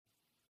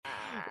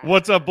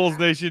What's up, Bulls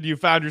Nation? You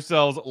found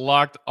yourselves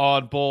locked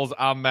on Bulls.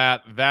 I'm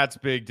Matt. That's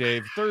Big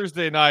Dave.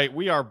 Thursday night,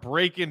 we are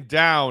breaking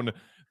down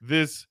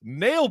this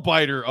nail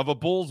biter of a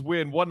Bulls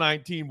win,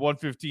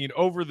 119-115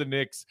 over the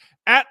Knicks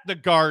at the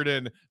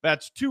Garden.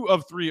 That's 2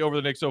 of 3 over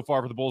the Knicks so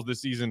far for the Bulls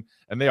this season,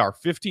 and they are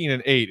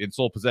 15-8 in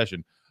sole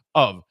possession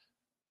of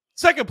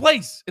second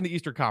place in the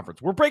Eastern Conference.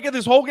 We're breaking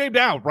this whole game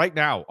down right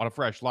now on a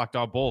fresh Locked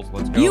On Bulls.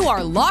 Let's go. You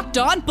are Locked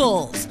On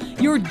Bulls,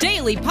 your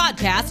daily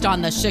podcast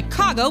on the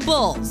Chicago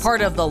Bulls,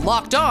 part of the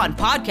Locked On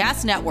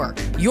Podcast Network,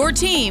 your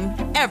team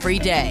every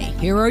day.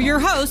 Here are your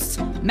hosts,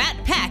 Matt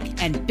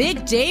Peck and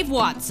Big Dave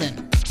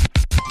Watson.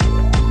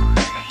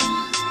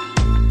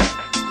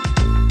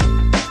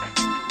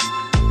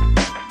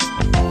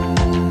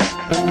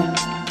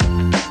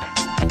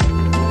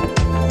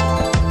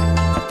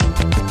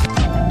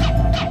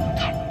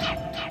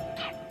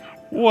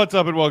 What's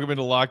up and welcome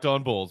into Locked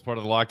On Bulls, part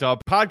of the Locked On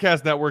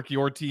Podcast Network,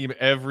 your team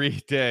every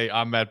day.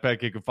 I'm Matt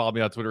Peck. You can follow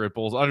me on Twitter at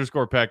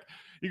Bulls_Peck.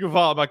 You can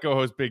follow my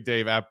co-host Big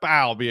Dave at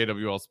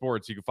BAWL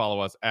Sports. You can follow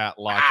us at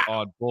Locked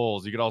On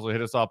Bulls. You can also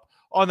hit us up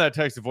on that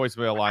text and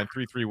voicemail line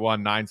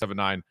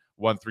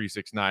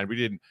 331-979-1369. We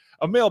did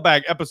a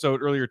mailbag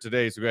episode earlier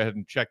today, so go ahead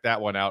and check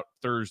that one out.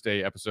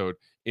 Thursday episode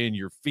in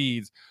your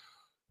feeds.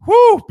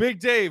 Whoo,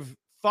 Big Dave.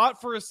 Thought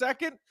for a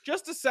second,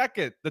 just a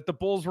second, that the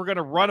Bulls were going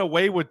to run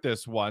away with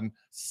this one.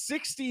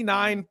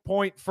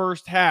 69-point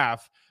first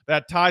half.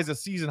 That ties a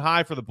season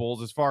high for the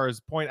Bulls as far as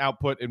point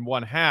output in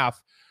one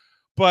half.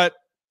 But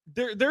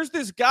there's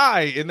this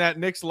guy in that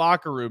Knicks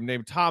locker room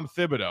named Tom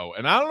Thibodeau.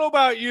 And I don't know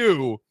about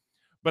you,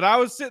 but I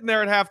was sitting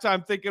there at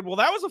halftime thinking, well,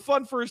 that was a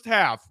fun first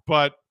half.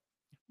 But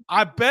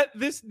I bet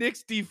this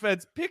Knicks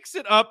defense picks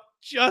it up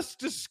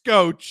just a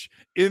scotch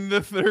in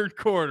the third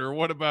quarter.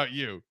 What about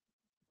you?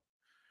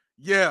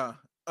 Yeah.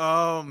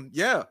 What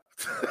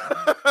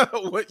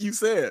you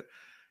said,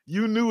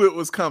 you knew it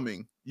was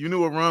coming. You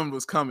knew a run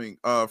was coming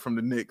from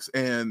the Knicks.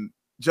 And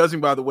judging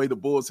by the way the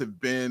Bulls have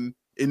been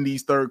in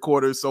these third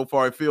quarters so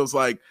far, it feels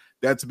like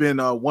that's been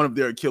one of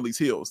their Achilles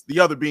heels, the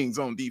other being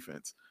zone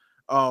defense.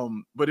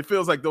 But it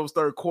feels like those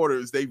third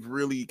quarters, they've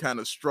really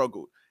kind of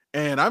struggled.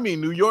 And I mean,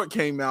 New York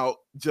came out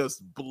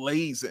just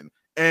blazing.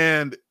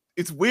 And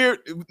it's weird.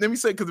 Let me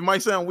say, because it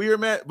might sound weird,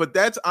 Matt, but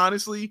that's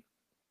honestly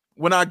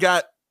when I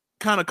got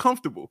kind of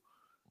comfortable,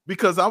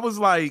 because I was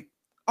like,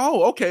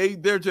 oh, okay,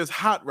 they're just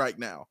hot right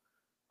now.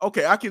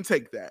 Okay, I can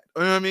take that.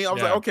 You know what I mean? I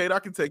was like, okay, I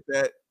can take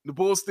that. The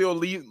Bulls still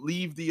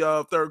leave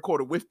the third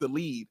quarter with the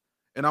lead.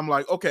 And I'm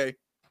like, okay,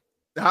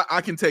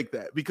 I can take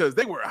that, because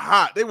they were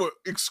hot. They were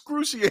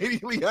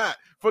excruciatingly hot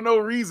for no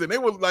reason. They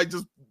were like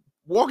just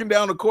walking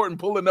down the court and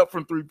pulling up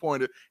from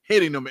three-pointer,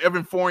 hitting them.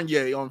 Evan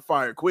Fournier on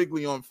fire,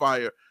 Quigley on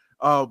fire.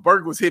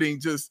 Berg was hitting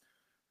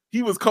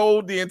he was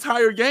cold the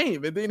entire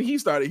game. And then he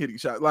started hitting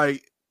shots.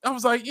 Like, I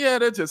was like, yeah,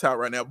 they're just out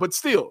right now. But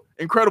still,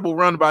 incredible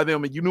run by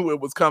them, and you knew it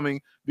was coming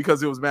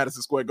because it was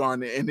Madison Square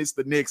Garden, and it's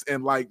the Knicks,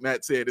 and like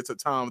Matt said, it's a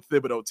Tom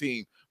Thibodeau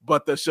team.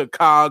 But the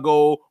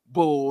Chicago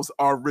Bulls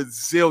are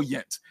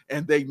resilient,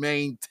 and they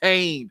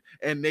maintained,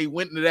 and they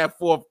went into that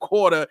fourth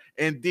quarter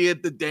and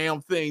did the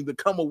damn thing to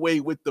come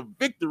away with the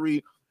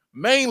victory,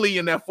 mainly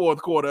in that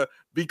fourth quarter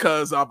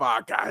because of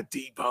our guy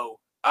Debo.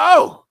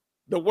 Oh,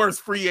 the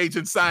worst free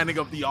agent signing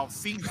of the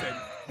offseason,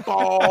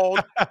 balled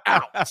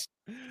out.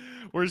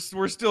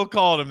 We're still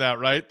calling him that,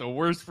 right? The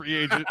worst free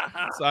agent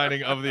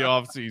signing of the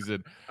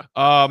offseason.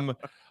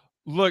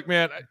 Look,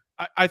 man,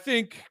 I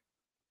think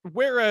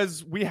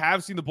whereas we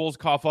have seen the Bulls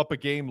cough up a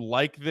game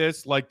like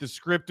this, like the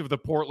script of the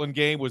Portland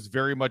game was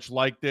very much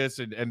like this,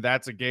 and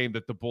that's a game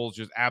that the Bulls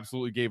just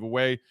absolutely gave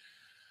away.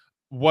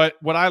 What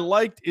I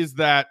liked is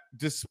that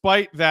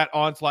despite that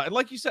onslaught, and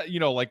like you said,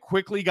 like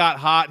Quickly got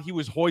hot. He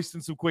was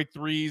hoisting some quick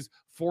threes.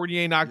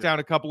 Fournier knocked down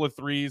a couple of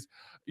threes.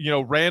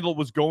 Randall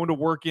was going to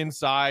work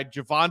inside.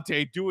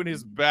 Javonte doing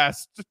his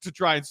best to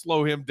try and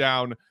slow him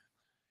down.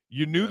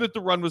 You knew that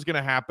the run was going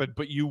to happen,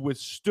 but you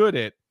withstood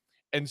it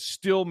and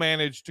still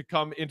managed to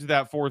come into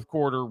that fourth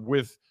quarter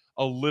with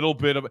a little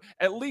bit of,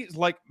 at least,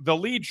 like, the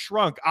lead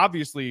shrunk,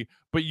 obviously,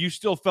 but you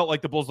still felt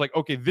like the Bulls, like,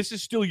 okay, this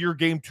is still your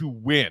game to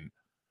win.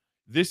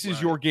 This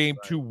is your game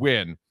to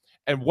win.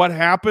 And what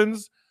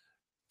happens?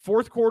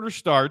 Fourth quarter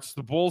starts.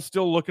 The Bulls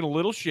still looking a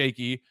little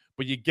shaky,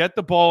 but you get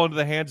the ball into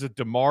the hands of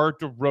DeMar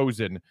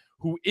DeRozan,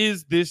 who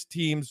is this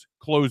team's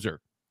closer.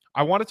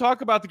 I want to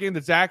talk about the game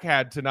that Zach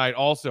had tonight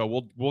also.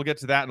 We'll get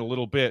to that in a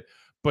little bit.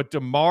 But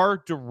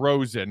DeMar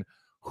DeRozan,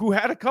 who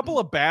had a couple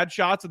of bad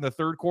shots in the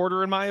third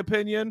quarter, in my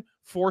opinion,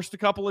 forced a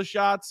couple of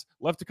shots,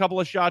 left a couple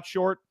of shots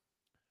short.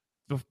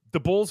 The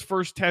Bulls'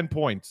 first 10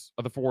 points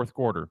of the fourth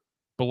quarter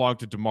belonged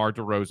to DeMar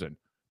DeRozan,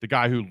 the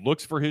guy who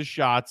looks for his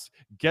shots,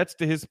 gets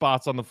to his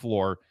spots on the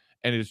floor,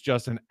 and is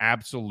just an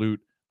absolute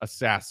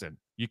assassin.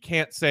 You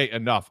can't say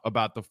enough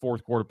about the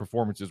fourth quarter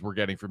performances we're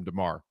getting from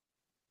DeMar.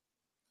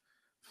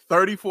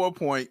 34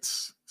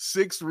 points,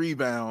 6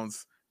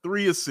 rebounds,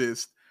 3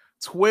 assists,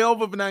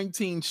 12 of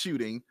 19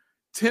 shooting,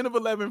 10 of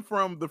 11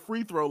 from the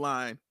free throw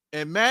line.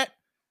 And Matt,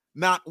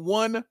 not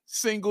one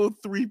single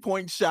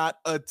 3-point shot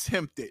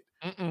attempted.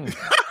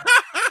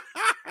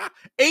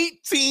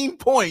 18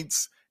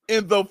 points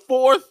in the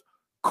fourth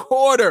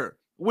quarter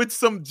with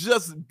some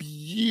just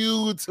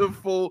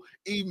beautiful,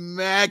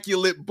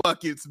 immaculate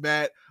buckets,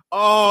 Matt.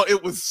 Oh,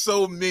 it was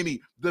so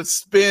many. The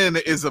spin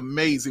is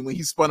amazing when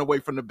he spun away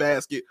from the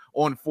basket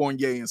on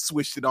Fournier and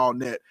swished it all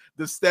net.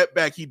 The step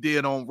back he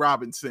did on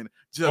Robinson,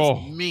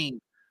 just mean.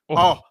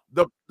 Oh,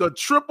 the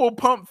triple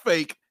pump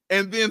fake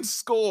and then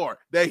score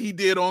that he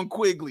did on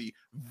Quigley,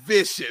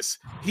 vicious.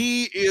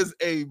 He is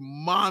a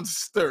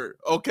monster,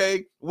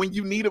 okay? When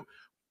you need him,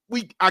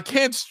 I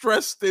can't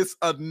stress this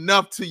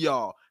enough to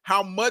y'all,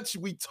 how much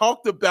we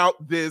talked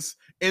about this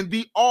in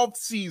the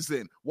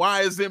offseason,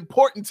 why it's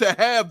important to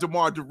have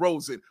DeMar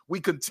DeRozan. We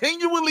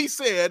continually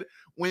said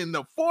when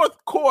the fourth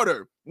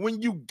quarter,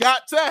 when you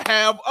got to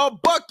have a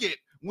bucket,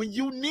 when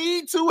you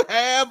need to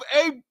have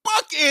a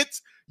bucket,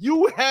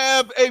 you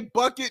have a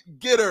bucket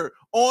getter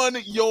on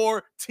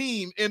your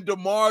team in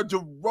DeMar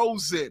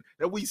DeRozan.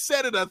 And we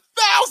said it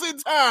 1,000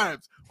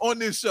 times on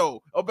this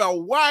show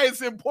about why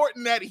it's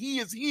important that he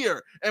is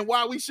here and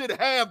why we should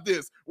have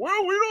this.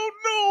 Well, we don't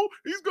know.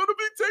 He's going to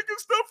be taking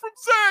stuff from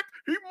Zach.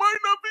 He might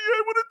not be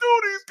able to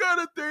do these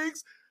kind of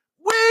things.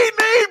 We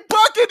need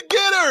bucket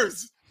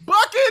getters.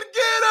 Bucket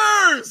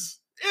getters.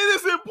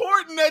 It is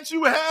important that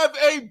you have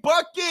a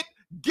bucket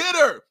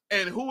getter.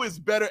 And who is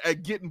better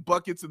at getting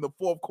buckets in the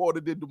fourth quarter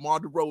than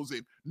DeMar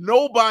DeRozan?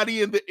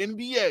 Nobody in the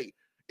NBA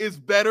is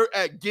better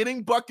at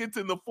getting buckets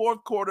in the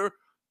fourth quarter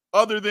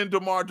other than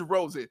DeMar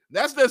DeRozan.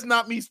 That's just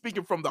not me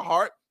speaking from the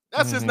heart.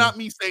 That's just not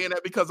me saying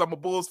that because I'm a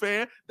Bulls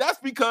fan. That's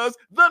because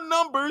the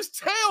numbers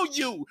tell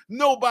you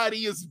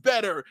nobody is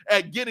better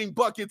at getting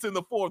buckets in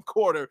the fourth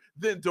quarter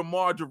than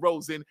DeMar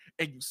DeRozan.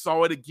 And you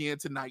saw it again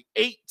tonight.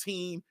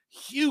 18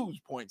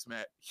 huge points,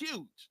 Matt.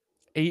 Huge.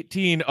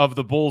 18 of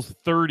the Bulls'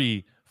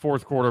 30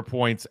 fourth quarter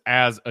points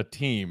as a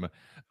team.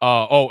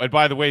 And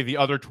by the way, the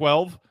other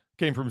 12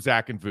 came from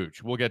Zach and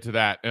Vooch. We'll get to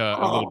that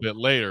a little bit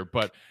later.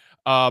 But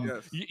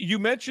yes. You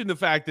mentioned the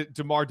fact that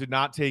DeMar did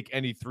not take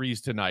any threes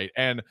tonight.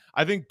 And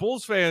I think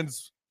Bulls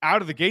fans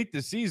out of the gate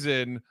this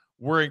season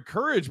were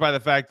encouraged by the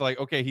fact, like,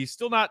 okay, he's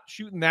still not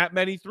shooting that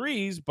many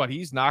threes, but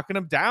he's knocking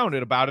them down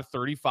at about a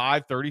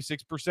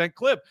 35-36%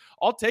 clip.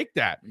 I'll take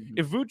that.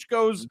 If Vooch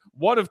goes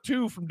 1 of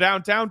 2 from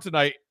downtown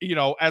tonight,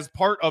 as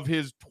part of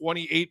his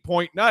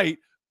 28-point night,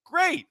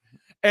 great.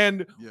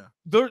 And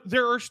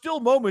there are still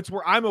moments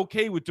where I'm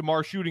okay with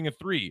DeMar shooting a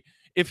 3.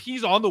 If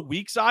he's on the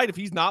weak side, if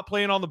he's not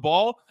playing on the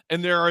ball,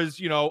 and there is,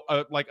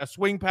 like a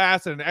swing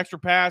pass and an extra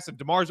pass, and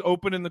DeMar's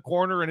open in the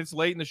corner and it's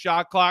late in the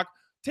shot clock,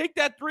 take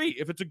that 3.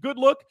 If it's a good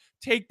look,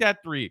 take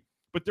that 3.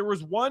 But there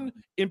was one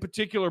in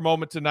particular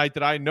moment tonight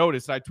that I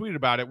noticed, I tweeted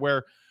about it,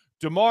 where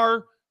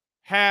DeMar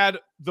had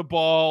the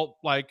ball,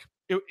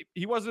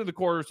 he wasn't in the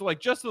corner, so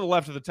just to the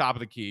left of the top of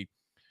the key.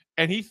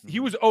 And he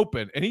was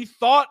open, and he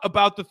thought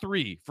about the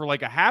 3 for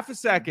a half a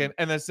second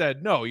and then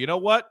said, no, you know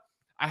what?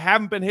 I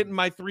haven't been hitting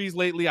my 3s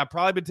lately. I've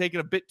probably been taking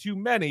a bit too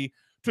many.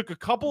 Took a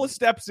couple of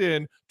steps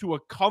in to a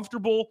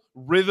comfortable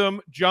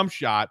rhythm jump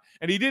shot,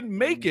 and he didn't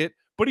make it,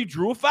 but he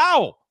drew a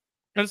foul.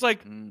 And it's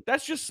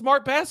that's just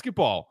smart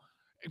basketball,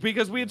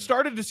 because we had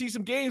started to see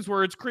some games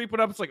where it's creeping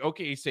up. It's like,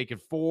 okay, he's taking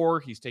 4,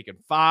 he's taking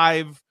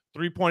 5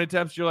 3-point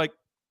attempts. You're like,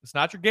 it's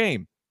not your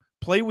game.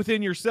 Play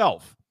within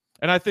yourself.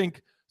 And I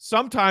think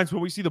sometimes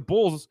when we see the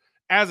Bulls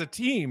as a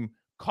team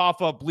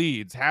cough up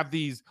leads, have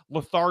these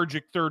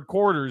lethargic third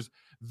quarters,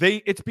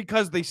 it's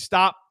because they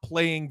stop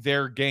playing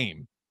their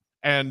game.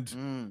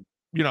 And,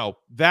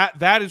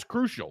 that is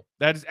crucial.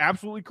 That is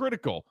absolutely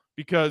critical,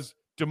 because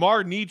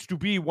DeMar needs to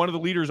be one of the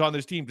leaders on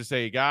this team to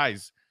say,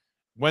 guys,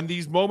 when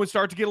these moments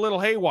start to get a little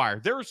haywire,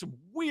 there are some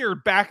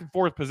weird back and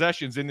forth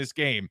possessions in this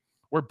game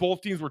where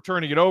both teams were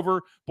turning it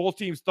over. Both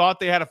teams thought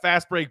they had a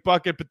fast break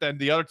bucket, but then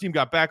the other team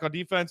got back on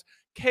defense.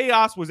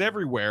 Chaos was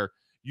everywhere.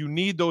 You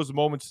need those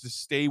moments to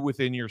stay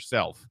within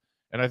yourself.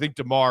 And I think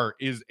DeMar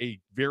is a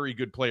very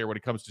good player when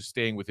it comes to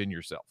staying within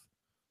yourself.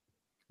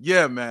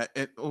 Yeah, Matt.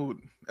 And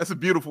that's a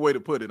beautiful way to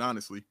put it,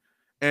 honestly.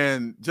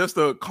 And just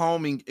a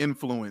calming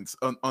influence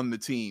on the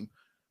team,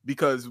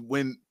 because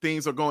when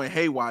things are going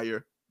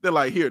haywire, they're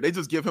like, here, they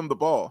just give him the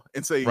ball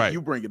and say,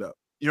 you bring it up.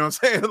 You know what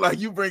I'm saying?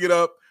 You bring it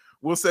up.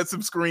 We'll set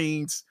some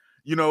screens.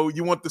 You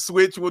want the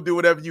switch, we'll do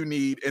whatever you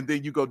need, and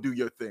then you go do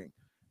your thing.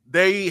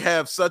 They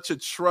have such a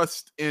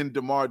trust in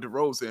DeMar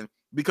DeRozan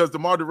because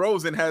DeMar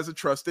DeRozan has a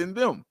trust in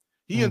them.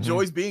 He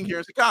enjoys being here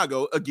in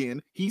Chicago.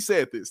 Again, he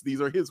said this. These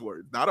are his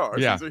words, not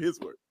ours. Yeah. These are his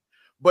words.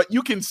 But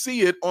you can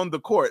see it on the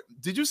court.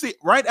 Did you see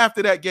right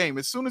after that game,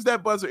 as soon as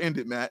that buzzer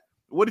ended, Matt,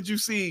 what did you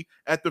see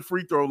at the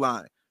free throw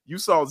line? You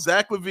saw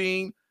Zach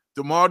LaVine,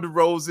 DeMar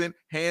DeRozan,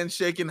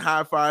 handshaking,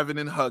 high-fiving,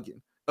 and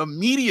hugging.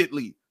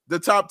 Immediately, the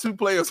top 2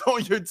 players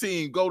on your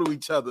team go to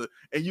each other,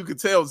 and you can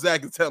tell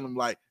Zach is telling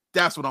him,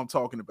 that's what I'm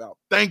talking about.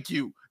 Thank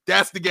you.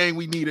 That's the game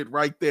we needed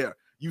right there.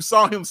 You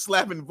saw him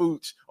slapping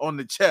Vooch on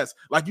the chest.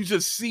 Like, you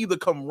just see the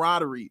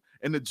camaraderie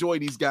and the joy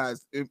these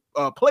guys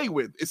play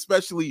with,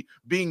 especially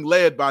being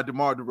led by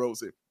DeMar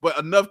DeRozan. But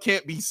enough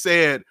can't be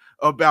said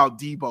about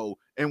Debo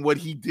and what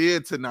he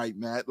did tonight,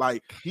 Matt.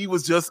 Like, he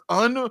was just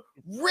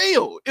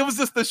unreal. It was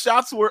just the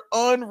shots were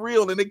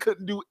unreal, and they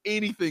couldn't do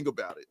anything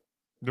about it.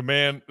 The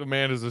man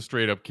is a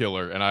straight up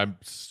killer, and I'm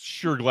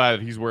sure glad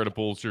that he's wearing a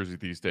Bulls jersey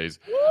these days.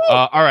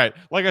 All right,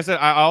 like I said,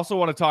 I also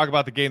want to talk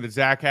about the game that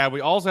Zach had.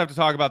 We also have to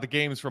talk about the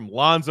games from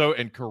Lonzo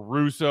and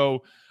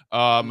Caruso.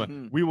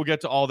 We will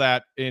get to all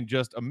that in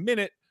just a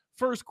minute.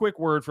 First, quick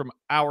word from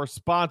our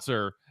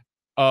sponsor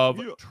of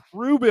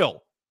Truebill.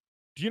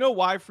 Do you know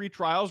why free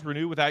trials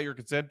renew without your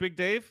consent, Big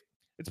Dave?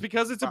 It's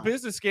because it's a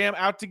business scam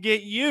out to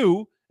get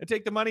you and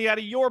take the money out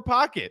of your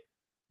pocket.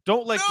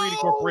 Don't let greedy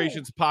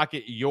corporations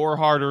pocket your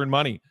hard-earned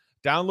money.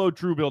 Download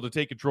Truebill to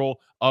take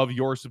control of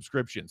your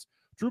subscriptions.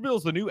 Truebill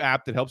is the new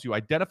app that helps you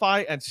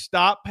identify and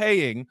stop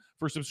paying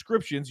for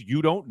subscriptions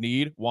you don't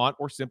need, want,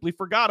 or simply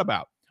forgot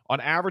about.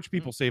 On average,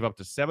 people save up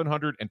to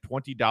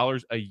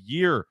 $720 a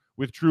year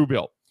with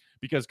Truebill.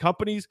 Because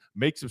companies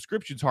make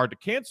subscriptions hard to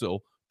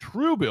cancel,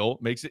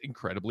 Truebill makes it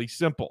incredibly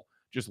simple.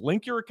 Just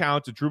link your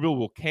account and Truebill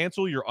will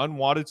cancel your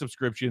unwanted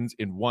subscriptions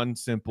in one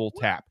simple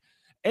tap.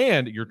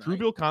 And your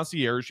Truebill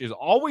concierge is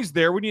always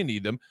there when you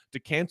need them to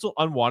cancel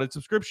unwanted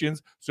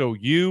subscriptions, so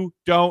you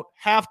don't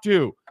have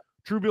to.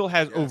 Truebill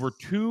has over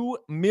 2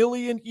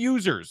 million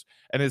users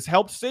and has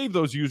helped save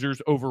those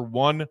users over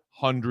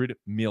 $100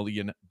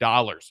 million.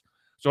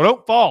 So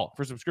don't fall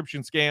for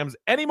subscription scams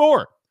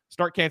anymore.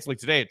 Start canceling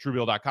today at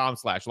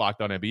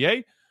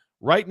Truebill.com/LockedOnNBA.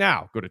 Right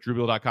now, go to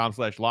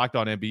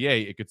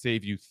Truebill.com/LockedOnNBA. It could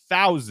save you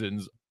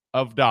thousands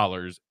of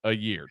dollars a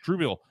year.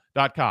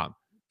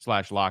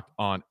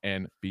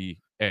 Truebill.com/LockedOnNBA.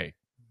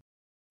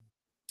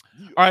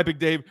 All right, Big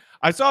Dave.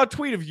 I saw a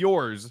tweet of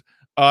yours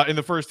in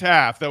the first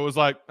half that was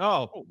like,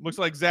 looks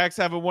like Zach's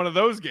having one of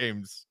those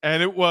games.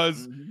 And it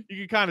was, you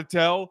can kind of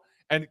tell.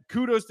 And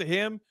kudos to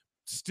him,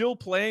 still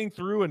playing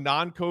through a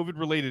non-COVID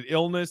related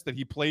illness that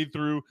he played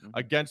through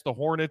against the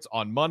Hornets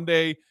on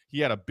Monday.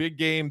 He had a big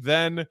game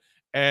then.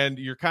 And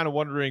you're kind of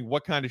wondering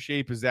what kind of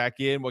shape is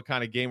Zach in? What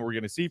kind of game are we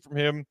going to see from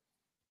him?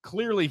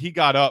 Clearly, he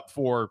got up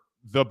for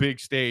the big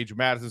stage,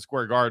 Madison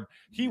Square Garden.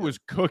 He was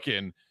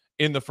cooking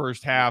in the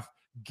first half,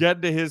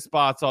 getting to his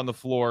spots on the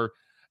floor.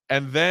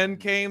 And then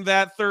came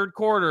that third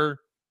quarter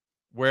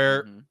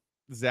where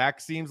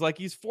Zach seems like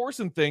he's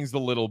forcing things a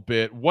little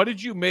bit. What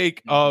did you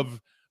make of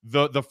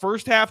the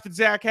first half that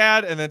Zach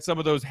had and then some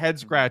of those head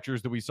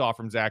scratchers that we saw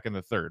from Zach in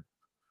the third?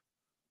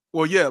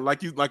 Well, yeah,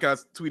 like I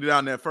tweeted out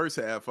in that first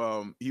half,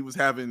 he was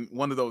having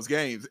one of those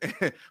games.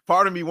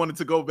 Part of me wanted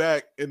to go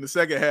back in the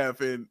second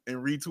half and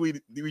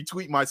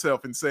retweet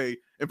myself and say,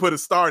 and put a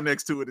star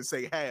next to it and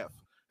say half.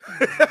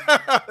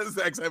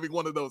 Zach's having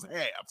one of those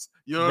halves.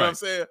 You know what I'm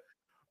saying?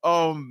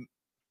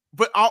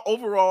 But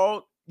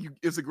overall,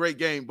 it's a great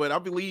game. But I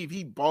believe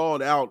he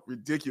balled out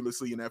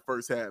ridiculously in that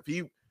first half.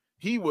 He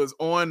was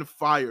on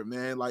fire,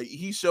 man. Like,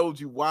 he showed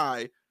you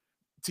why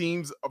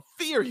teams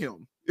fear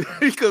him.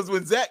 Because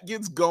when Zach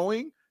gets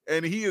going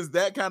and he is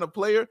that kind of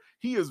player,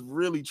 he is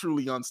really,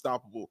 truly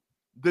unstoppable.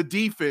 The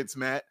defense,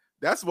 Matt,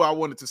 that's what I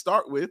wanted to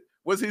start with,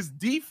 was his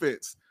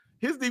defense.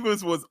 His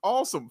defense was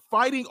awesome,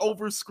 fighting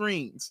over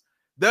screens.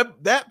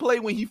 That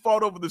play when he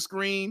fought over the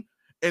screen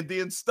and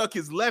then stuck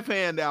his left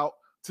hand out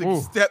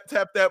to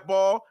tap that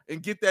ball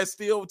and get that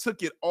steal,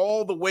 took it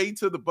all the way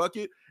to the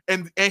bucket.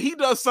 And he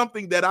does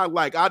something that I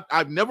like.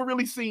 I've never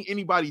really seen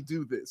anybody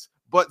do this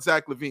but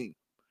Zach LaVine.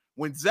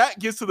 When Zach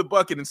gets to the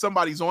bucket and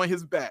somebody's on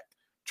his back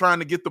trying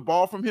to get the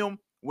ball from him,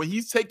 when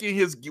he's getting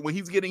his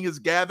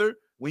gather,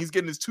 when he's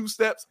getting his two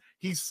steps,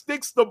 he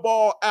sticks the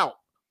ball out.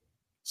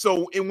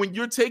 So, and when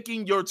you're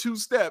taking your two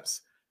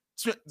steps,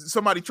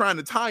 somebody trying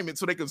to time it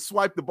so they can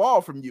swipe the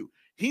ball from you,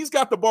 he's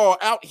got the ball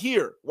out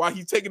here while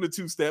he's taking the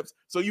two steps,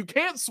 so you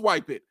can't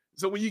swipe it.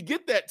 So when you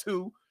get that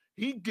two,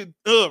 he get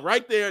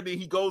right there, and then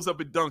he goes up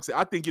and dunks it.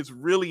 I think it's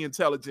really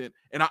intelligent,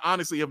 and I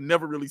honestly have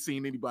never really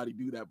seen anybody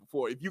do that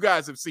before. If you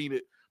guys have seen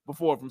it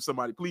before from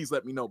somebody, please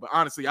let me know. But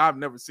honestly, I've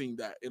never seen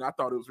that, and I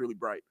thought it was really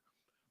bright.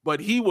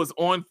 But he was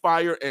on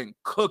fire and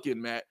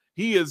cooking, Matt.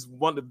 He is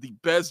one of the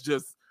best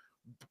just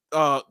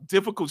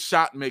difficult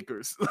shot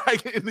makers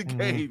like in the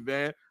game,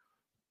 man.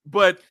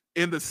 But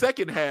in the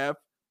second half,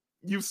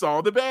 you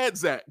saw the bad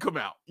Zach come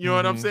out. You know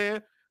what I'm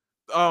saying?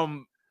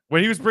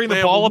 When he was bringing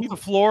the ball up the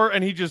floor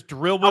and he just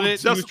dribbled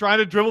it, he was trying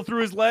to dribble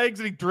through his legs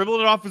and he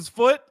dribbled it off his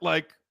foot.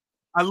 Like,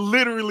 I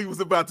literally was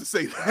about to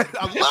say that.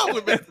 I love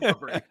it,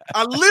 man.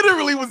 I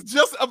literally was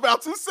just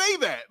about to say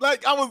that.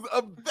 Like, I was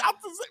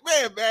about to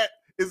say, man, that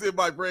is in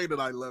my brain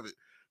and I love it.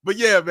 But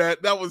yeah, man,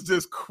 that was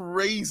just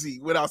crazy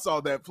when I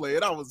saw that play.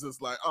 And I was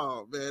just like,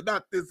 oh, man,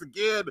 not this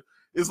again.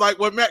 It's like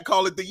what Matt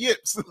called it, the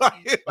yips. It's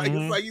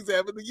like he's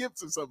having the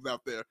yips or something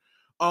out there.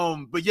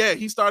 But yeah,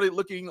 he started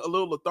looking a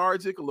little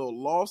lethargic, a little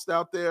lost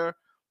out there.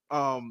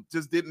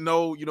 Just didn't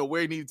know,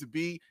 where he needed to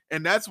be.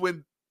 And that's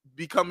when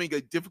becoming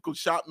a difficult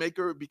shot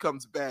maker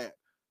becomes bad,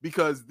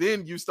 because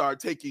then you start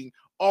taking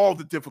all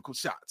the difficult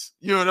shots.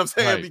 You know what I'm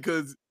saying? Right.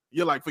 Because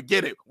You're like,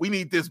 forget it. We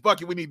need this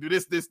bucket. We need to do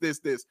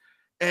this.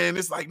 And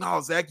it's like,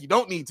 no, Zach, you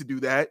don't need to do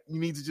that. You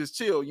need to just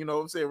chill. You know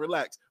what I'm saying?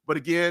 Relax. But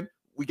again,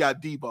 we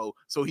got Debo,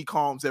 so he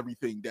calms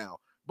everything down.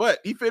 But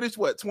he finished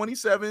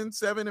 27,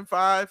 7 and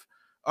 5,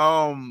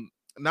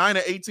 9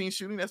 of 18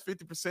 shooting. That's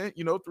 50%.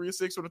 3 of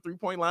 6 on the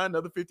 3-point line,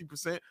 another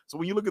 50%. So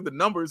when you look at the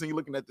numbers and you're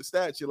looking at the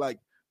stats, you're like,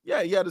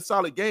 yeah, he had a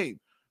solid game.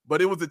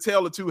 But it was a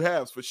tale of two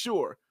halves for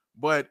sure.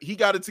 But he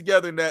got it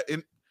together in that.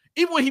 And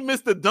even when he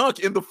missed the dunk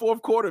in the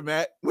fourth quarter,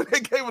 Matt, when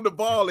they gave him the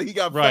ball and he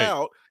got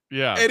fouled,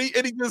 and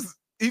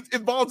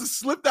the ball just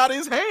slipped out of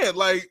his hand.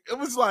 Like, it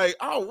was like,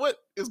 oh, what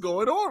is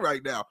going on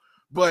right now?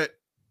 But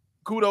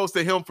kudos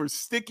to him for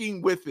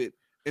sticking with it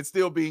and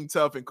still being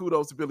tough, and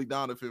kudos to Billy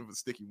Donovan for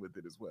sticking with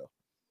it as well.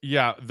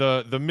 Yeah,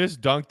 the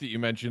missed dunk that you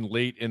mentioned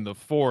late in the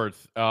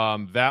fourth,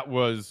 that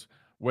was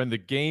when the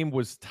game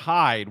was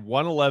tied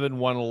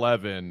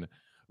 111-111.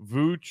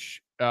 Vooch,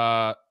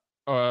 that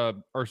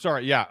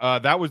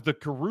was the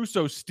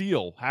Caruso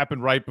steal,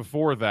 happened right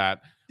before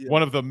that. Yeah.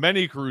 One of the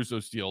many Caruso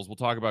steals. We'll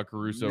talk about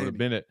Caruso in a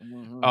minute.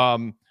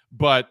 Mm-hmm.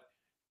 But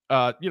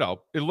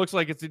it looks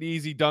like it's an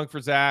easy dunk for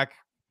Zach.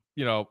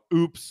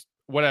 Oops,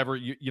 whatever.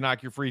 You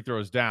knock your free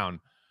throws down.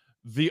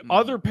 The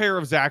other pair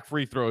of Zach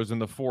free throws in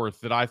the fourth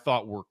that I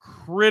thought were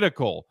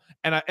critical,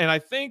 and I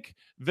think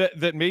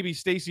that maybe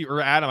Stacey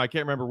or Adam, I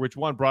can't remember which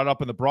one, brought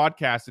up in the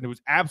broadcast, and it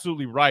was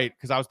absolutely right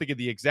because I was thinking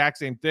the exact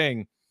same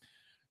thing.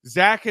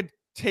 Zach had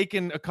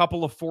taken a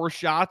couple of forced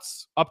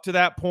shots up to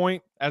that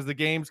point as the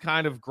game's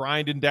kind of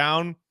grinding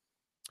down,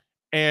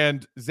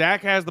 and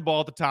Zach has the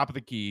ball at the top of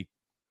the key,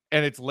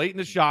 and it's late in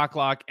the shot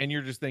clock, and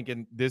you're just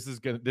thinking, this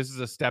is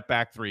a step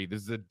back three.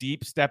 This is a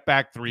deep step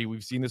back three.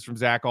 We've seen this from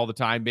Zach all the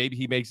time. Maybe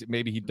he makes it,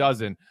 maybe he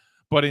doesn't.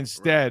 But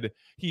instead,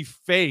 he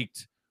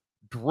faked,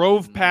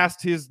 drove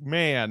past his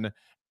man,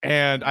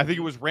 and I think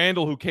it was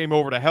Randall who came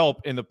over to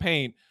help in the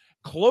paint,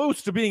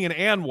 close to being an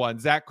and one.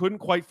 Zach couldn't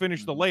quite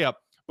finish the layup,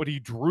 but he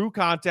drew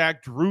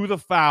contact, drew the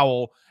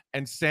foul,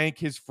 and sank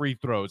his free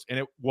throws. And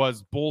it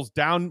was Bulls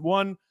down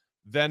one,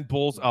 then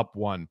Bulls up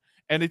one.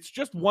 And it's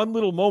just one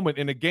little moment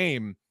in a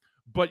game,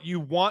 but you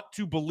want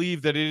to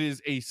believe that it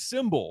is a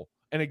symbol,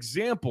 an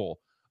example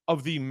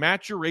of the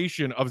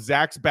maturation of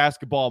Zach's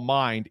basketball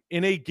mind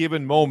in a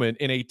given moment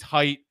in a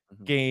tight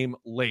game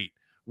late,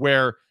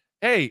 where,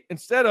 hey,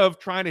 instead of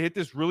trying to hit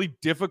this really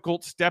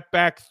difficult step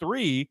back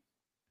three,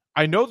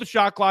 I know the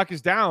shot clock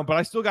is down, but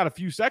I still got a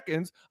few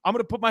seconds. I'm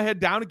going to put my head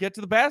down and get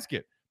to the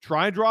basket,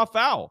 try and draw a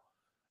foul.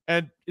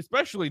 And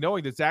especially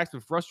knowing that Zach's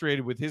been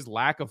frustrated with his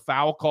lack of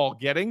foul call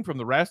getting from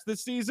the rest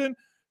this season,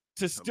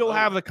 to still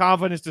have the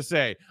confidence to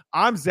say,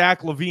 I'm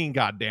Zach LaVine,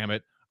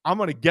 goddammit. I'm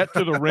going to get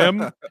to the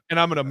rim and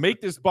I'm going to make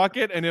this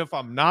bucket. And if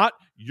I'm not,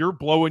 you're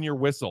blowing your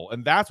whistle.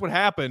 And that's what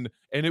happened.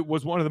 And it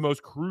was one of the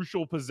most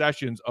crucial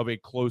possessions of a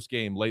close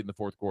game late in the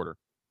fourth quarter.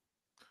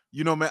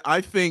 Man,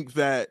 I think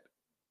that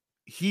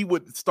he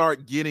would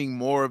start getting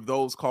more of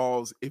those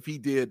calls if he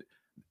did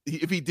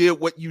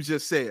what you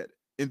just said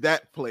in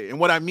that play. And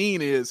what I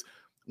mean is,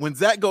 when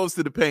Zach goes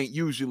to the paint,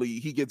 usually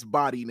he gets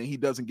bodied and he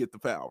doesn't get the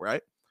foul,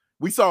 right?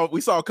 We saw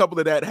a couple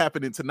of that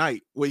happening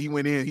tonight where he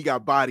went in, he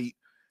got bodied,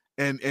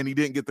 and he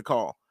didn't get the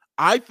call.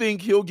 I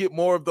think he'll get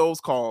more of those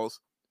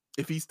calls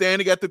if he's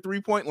standing at the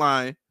 3-point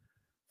line,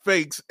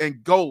 fakes,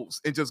 and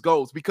just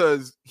goes,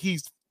 because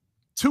he's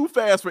too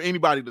fast for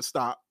anybody to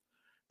stop.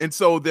 And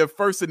so their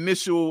first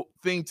initial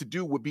thing to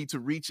do would be to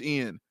reach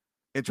in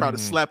and try to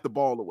slap the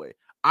ball away.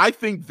 I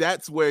think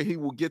that's where he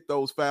will get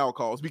those foul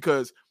calls,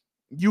 because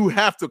you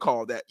have to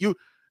call that.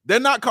 They're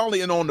not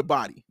calling it on the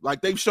body. Like,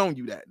 they've shown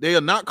you that. They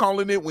are not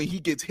calling it when he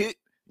gets hit,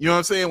 you know what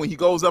I'm saying, when he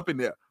goes up in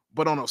there.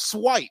 But on a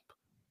swipe,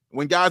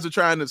 when guys are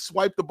trying to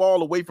swipe the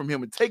ball away from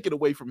him and take it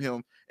away from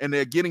him, and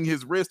they're getting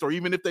his wrist, or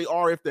even if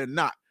they're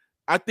not,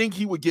 I think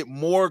he would get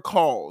more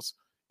calls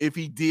if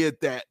he did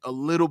that a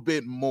little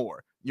bit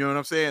more. You know what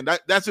I'm saying?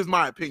 That's just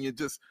my opinion.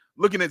 Just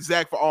looking at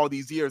Zach for all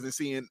these years and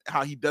seeing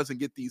how he doesn't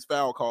get these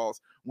foul calls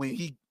when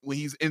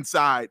he's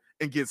inside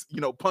and gets,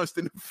 punched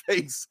in the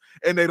face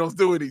and they don't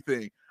do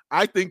anything.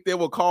 I think they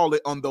will call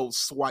it on those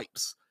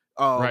swipes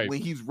when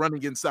he's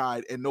running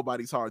inside and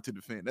nobody's hard to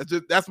defend.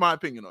 That's my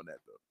opinion on that,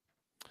 though.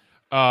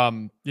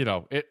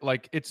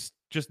 It's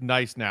just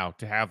nice now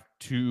to have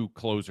two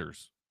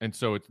closers, and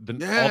so all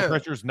the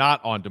pressure's not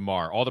on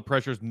DeMar, all the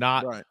pressure's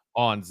not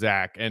on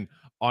Zach, and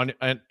on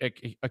an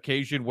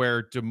occasion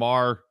where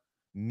DeMar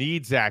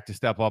needs Zach to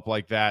step up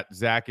like that,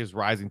 Zach is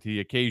rising to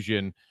the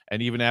occasion.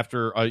 And even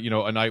after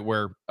a night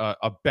where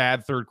a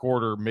bad third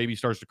quarter maybe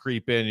starts to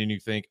creep in, and you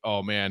think,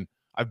 oh man,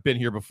 I've been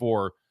here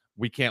before,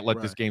 we can't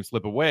let this game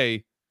slip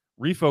away.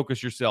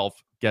 Refocus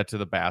yourself, get to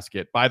the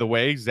basket. By the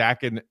way,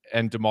 Zach and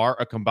DeMar,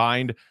 a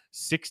combined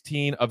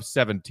 16 of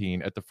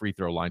 17 at the free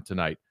throw line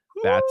tonight.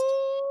 That's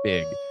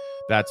big.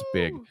 That's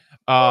big.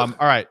 All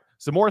right.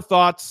 Some more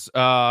thoughts.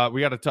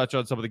 We got to touch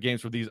on some of the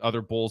games for these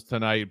other Bulls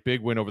tonight. Big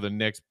win over the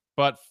Knicks.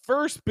 But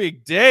first,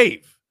 Big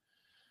Dave,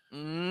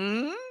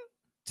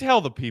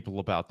 tell the people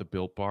about the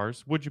Built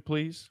Bars, would you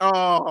please?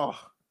 Oh,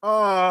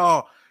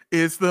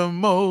 It's the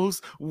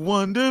most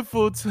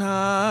wonderful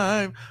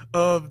time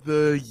of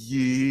the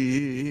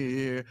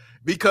year.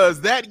 Because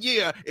that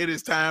year, it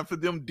is time for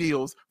them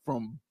deals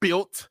from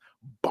Built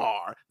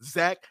Bar.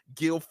 Zach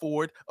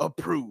Guilford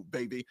approved,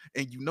 baby.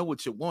 And you know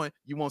what you want.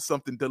 You want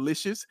something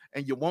delicious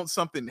and you want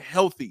something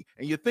healthy.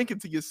 And you're thinking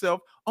to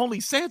yourself, only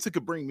Santa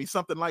could bring me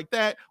something like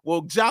that.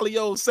 Well, jolly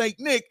old Saint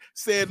Nick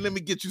said, let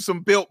me get you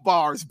some Built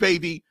Bars,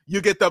 baby.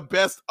 You get the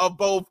best of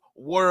both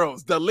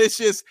worlds,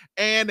 delicious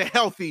and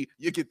healthy.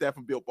 You get that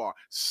from Built Bar.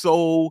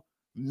 So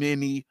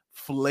many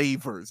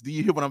flavors. Do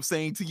you hear what I'm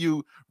saying to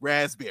you?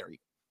 Raspberry,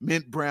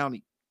 mint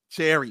brownie,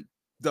 cherry,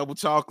 double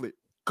chocolate,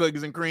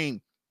 cookies and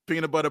cream,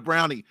 peanut butter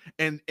brownie,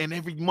 and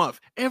every month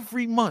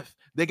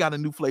they got a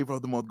new flavor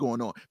of the month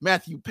going on.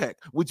 Matthew Peck,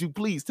 would you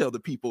please tell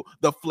the people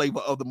the flavor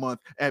of the month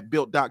at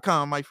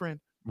built.com, my friend?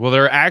 Well,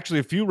 there are actually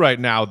a few right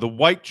now. The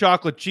white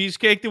chocolate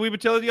cheesecake that we've been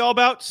telling you all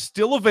about,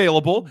 still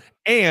available.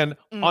 And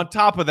on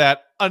top of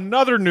that,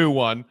 another new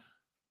one,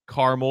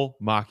 caramel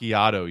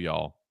macchiato,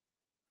 y'all.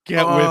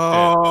 Get with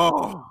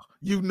it.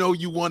 You know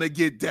you want to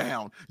get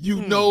down.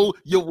 You know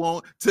you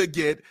want to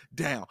get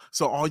down.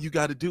 So all you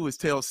got to do is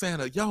tell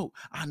Santa, yo,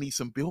 I need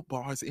some Built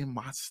Bars in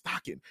my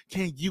stocking.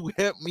 Can you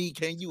help me?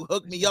 Can you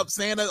hook me up,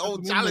 Santa? Oh,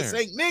 Jolly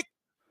Saint Nick.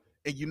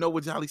 And you know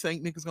what Jolly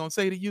Saint Nick is going to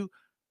say to you?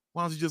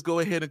 Why don't you just go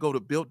ahead and go to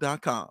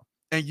built.com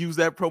and use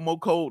that promo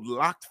code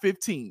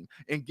LOCKED15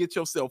 and get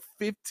yourself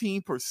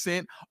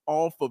 15%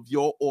 off of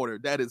your order.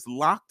 That is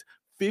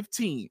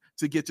LOCKED15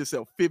 to get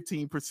yourself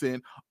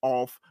 15%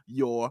 off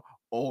your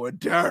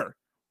order.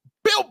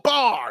 Built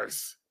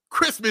Bars,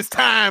 Christmas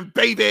time,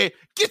 baby.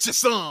 Get you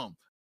some.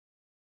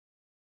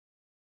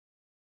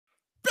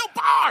 Built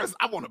Bars.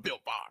 I want a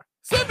Built Bar.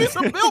 Send me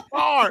some Built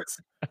Bars.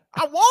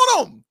 I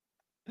want them.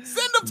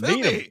 Send them to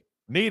me.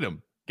 Need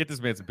them. Get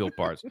this man some Built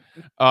Bars.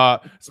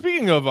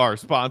 Speaking of our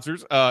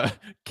sponsors,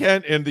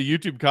 Kent in the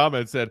YouTube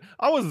comments said,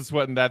 I wasn't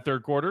sweating that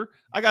third quarter.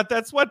 I got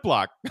that sweat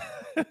block.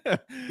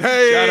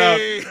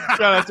 Hey.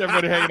 Shout out to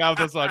everybody hanging out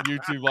with us on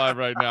YouTube Live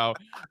right now.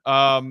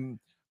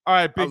 All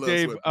right, Big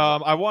Dave,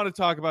 I want to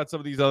talk about some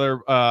of these other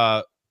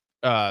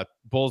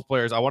Bulls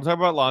players. I want to talk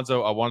about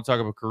Lonzo. I want to talk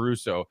about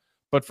Caruso.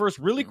 But first,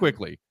 really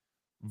quickly,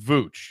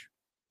 Vooch.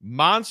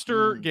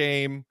 Monster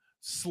game,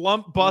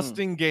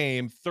 slump-busting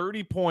game,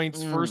 30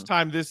 points, first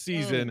time this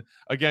season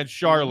against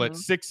Charlotte,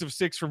 6 of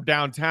 6 from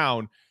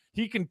downtown.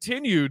 He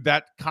continued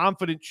that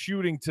confident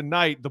shooting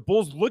tonight. The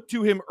Bulls looked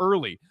to him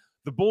early.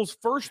 The Bulls'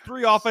 first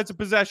 3 offensive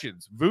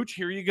possessions. Vooch,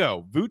 here you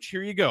go. Vooch,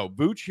 here you go.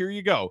 Vooch, here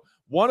you go.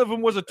 One of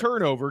them was a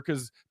turnover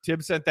because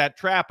Tim sent that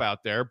trap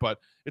out there, but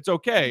it's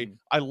okay.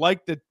 I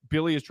like that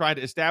Billy is trying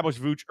to establish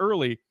Vooch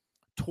early.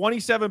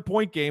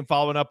 27-point game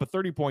following up a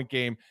 30-point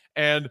game.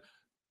 And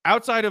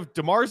outside of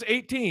DeMar's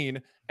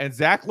 18 and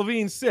Zach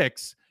LaVine's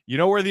 6, you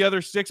know where the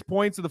other 6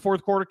 points in the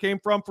fourth quarter came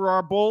from for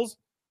our Bulls?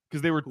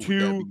 Because they were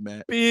 2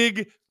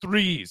 big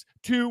threes,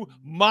 2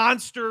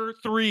 monster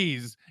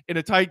threes in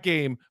a tight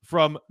game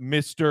from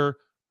Mr.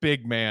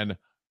 Big Man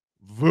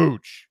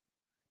Vooch.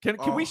 Can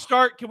we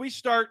start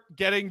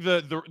getting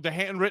the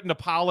handwritten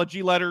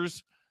apology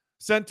letters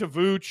sent to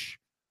Vooch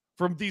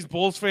from these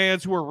Bulls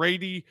fans who are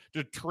ready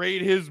to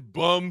trade his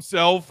bum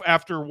self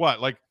after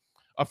what, like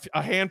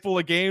a handful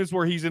of games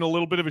where he's in a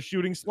little bit of a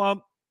shooting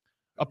slump?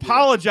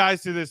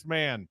 Apologize to this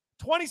man.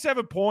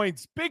 27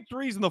 points, big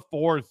threes in the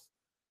fourth.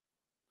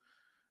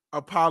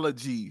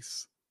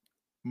 Apologies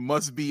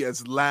must be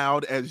as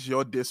loud as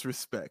your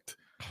disrespect.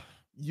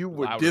 You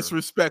were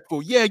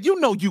disrespectful. Yeah, you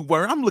know you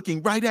were. I'm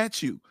looking right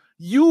at you.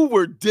 You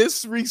were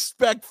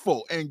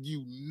disrespectful, and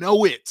you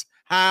know it.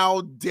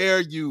 How dare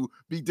you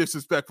be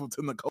disrespectful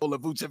to Nikola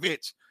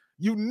Vucevic?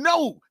 You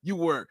know you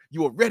were.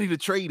 You were ready to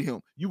trade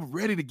him. You were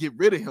ready to get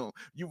rid of him.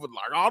 You were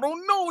like, I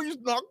don't know. He's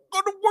not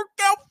going to work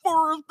out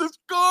for us. This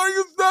guy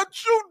is not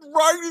shooting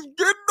right. He's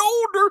getting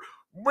older.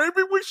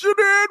 Maybe we should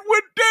add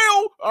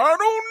Wendell. I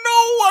don't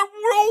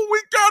know.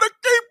 We got to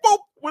keep him.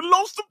 We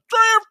lost some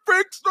draft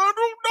picks. I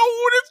don't know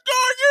who this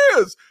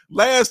guy is.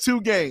 Last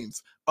 2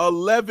 games,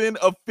 11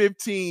 of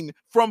 15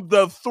 from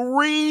the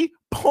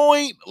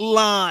 3-point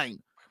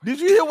line. Did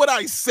you hear what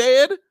I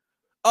said?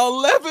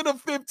 11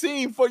 of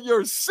 15 for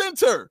your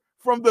center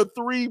from the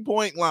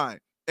 3-point line.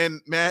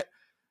 And Matt,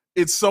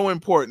 it's so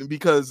important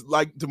because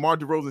like DeMar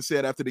DeRozan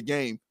said after the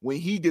game, when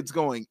he gets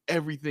going,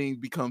 everything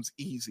becomes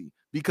easy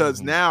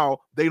because now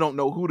they don't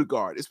know who to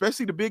guard,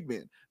 especially the big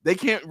men. They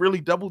can't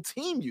really double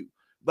team you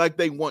like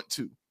they want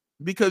to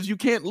because you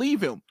can't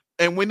leave him.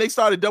 And when they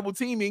started double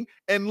teaming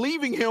and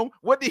leaving him,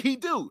 what did he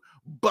do?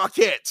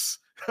 Buckets.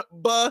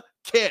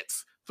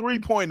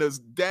 3-pointers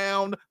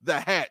down the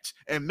hatch.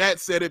 And Matt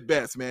said it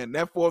best, man.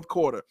 That fourth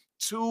quarter,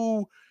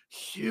 2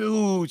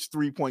 huge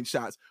 3-point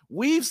shots.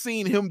 We've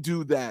seen him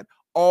do that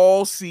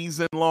all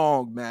season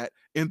long, Matt.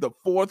 In the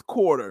fourth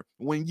quarter,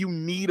 when you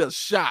need a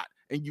shot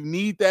and you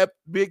need that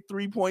big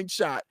 3-point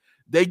shot,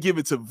 they give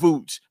it to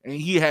Vooch, and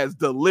he has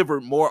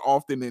delivered more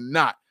often than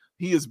not.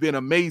 He has been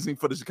amazing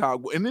for the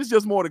Chicago, and there's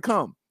just more to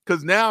come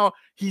because now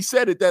he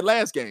said it that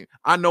last game.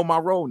 I know my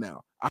role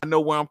now. I know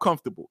where I'm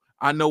comfortable.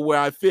 I know where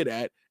I fit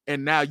at,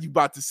 And now you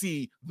about to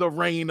see the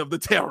reign of the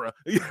terror.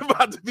 You're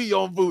about to be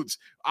on Vooch.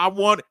 I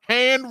want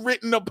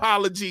handwritten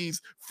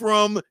apologies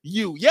from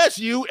you. Yes,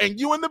 you and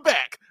you in the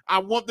back. I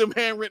want them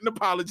handwritten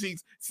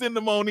apologies. Send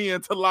them on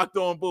in to Locked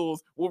On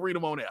Bulls. We'll read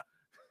them on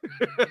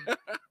air.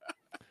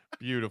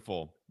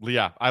 Beautiful.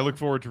 Yeah, I look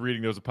forward to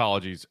reading those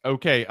apologies.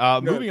 Okay,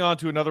 moving on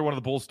to another one of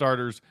the Bulls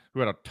starters who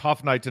had a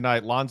tough night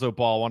tonight, Lonzo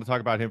Ball. I want to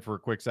talk about him for a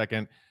quick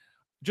second.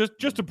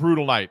 Just a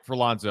brutal night for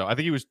Lonzo. I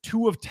think he was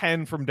 2 of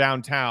 10 from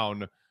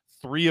downtown,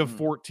 3 of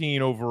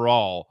 14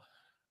 overall.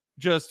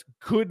 Just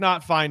could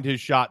not find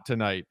his shot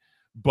tonight.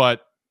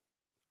 But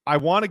I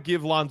want to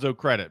give Lonzo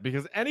credit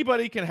because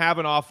anybody can have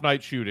an off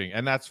night shooting,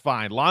 and that's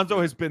fine. Lonzo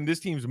has been this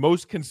team's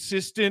most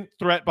consistent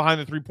threat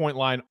behind the three-point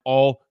line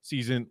all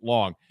season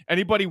long.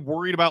 Anybody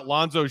worried about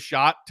Lonzo's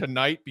shot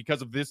tonight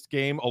because of this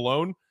game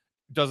alone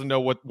doesn't know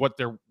what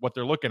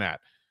they're looking at.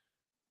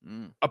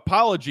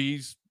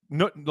 Apologies,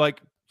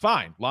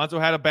 fine. Lonzo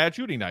had a bad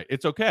shooting night.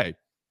 It's okay.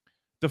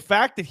 The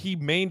fact that he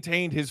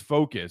maintained his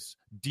focus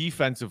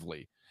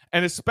defensively,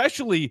 and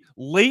especially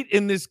late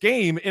in this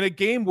game, in a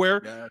game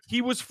where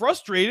he was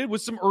frustrated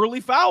with some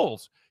early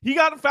fouls. He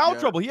got in foul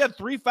trouble. He had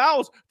 3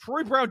 fouls.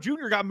 Troy Brown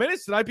Jr. got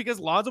minutes tonight because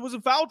Lonzo was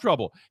in foul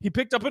trouble. He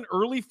picked up an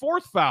early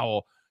 4th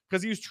foul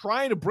because he was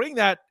trying to bring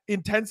that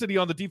intensity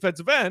on the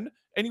defensive end,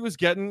 and he was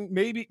getting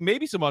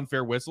maybe some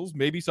unfair whistles.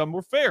 Maybe some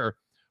were fair.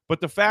 But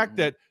the fact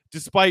that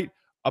despite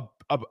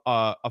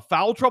a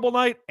foul trouble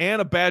night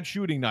and a bad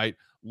shooting night,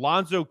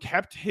 Lonzo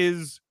kept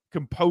his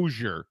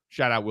composure,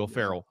 shout out Will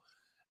Ferrell,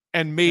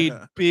 and made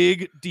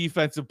big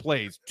defensive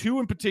plays. 2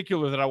 in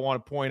particular that I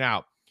want to point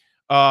out.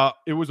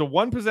 It was a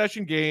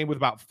 1-possession game with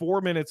about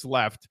 4 minutes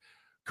left.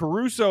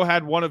 Caruso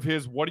had one of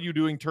his "what are you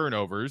doing"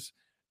 turnovers,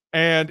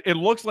 and it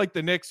looks like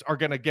the Knicks are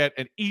going to get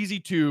an easy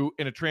 2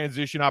 in a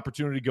transition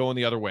opportunity going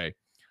the other way.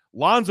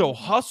 Lonzo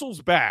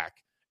hustles back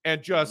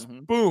and just,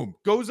 boom,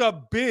 goes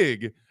up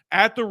big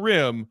at the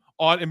rim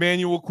on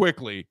Emmanuel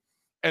Quickley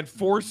and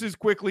forces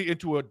Quickley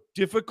into a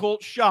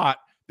difficult shot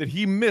that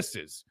he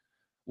misses.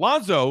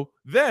 Lonzo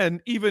then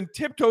even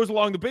tiptoes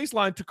along the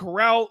baseline to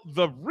corral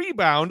the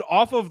rebound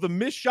off of the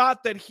missed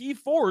shot that he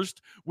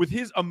forced with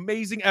his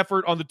amazing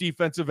effort on the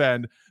defensive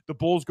end. The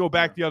Bulls go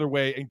back the other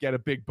way and get a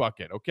big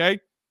bucket, okay?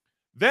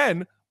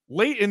 Then,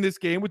 late in this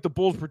game, with the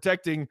Bulls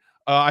protecting,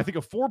 I think,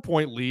 a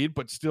 4-point lead,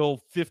 but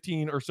still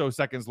 15 or so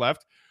seconds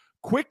left,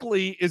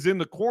 Quickley is in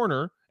the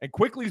corner, and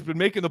Quickley's been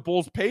making the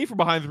Bulls pay from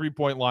behind the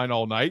 3-point line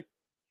all night.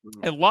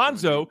 And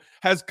Lonzo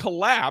has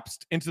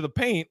collapsed into the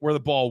paint where the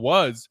ball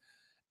was.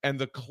 And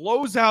the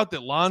closeout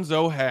that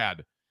Lonzo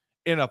had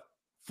in a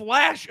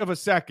flash of a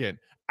second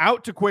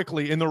out to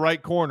Quickley in the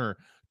right corner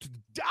to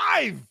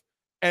dive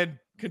and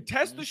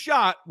contest the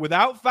shot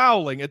without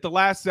fouling at the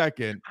last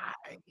second.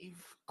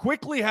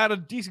 Quickley had a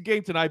decent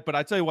game tonight, but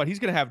I tell you what, he's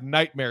going to have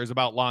nightmares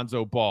about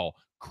Lonzo Ball.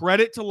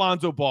 Credit to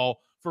Lonzo Ball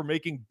for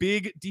making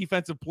big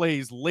defensive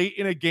plays late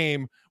in a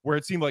game where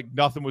it seemed like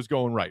nothing was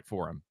going right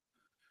for him.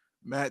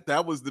 Matt,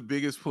 that was the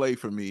biggest play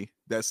for me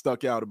that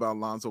stuck out about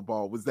Lonzo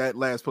Ball was that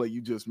last play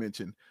you just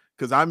mentioned.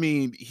 Because, I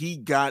mean, he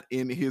got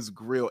in his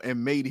grill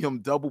and made him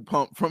double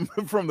pump from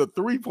the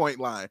 3-point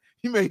line.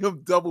 He made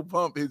him double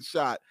pump his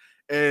shot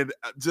and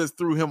just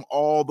threw him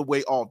all the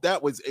way off.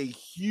 That was a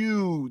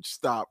huge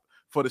stop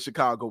for the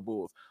Chicago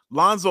Bulls.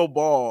 Lonzo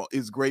Ball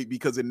is great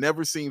because it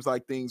never seems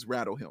like things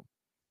rattle him.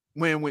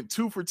 When went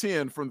 2 for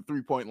 10 from the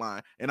 3-point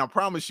line, and I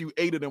promise you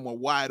 8 of them were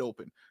wide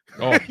open.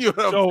 Oh, you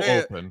know so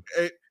open.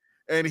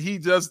 And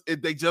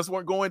they just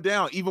weren't going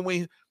down. Even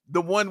when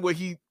the one where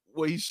he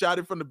shot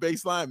it from the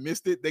baseline,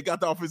 missed it. They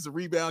got the offensive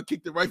rebound,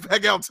 kicked it right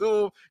back out to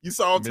him. You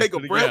saw him take a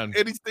breath,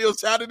 and he still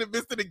shot it and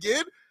missed it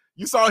again.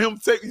 You saw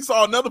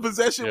another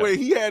possession where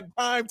he had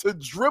time to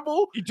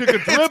dribble. He took a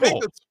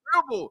dribble.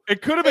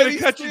 It could have been a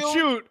catch and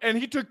shoot, and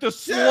he took the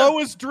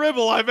slowest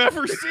dribble I've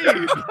ever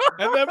seen,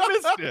 and then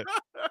missed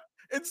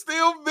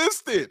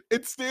it.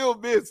 It still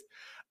missed.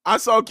 I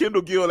saw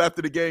Kendall Gill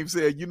after the game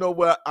said, you know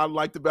what I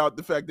liked about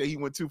the fact that he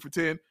went 2 for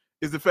 10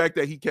 is the fact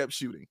that he kept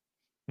shooting.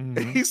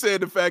 Mm-hmm. He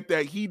said the fact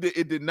that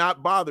it did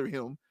not bother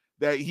him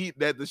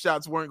that the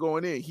shots weren't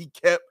going in. He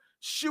kept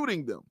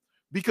shooting them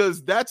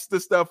because that's the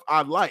stuff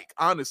I like,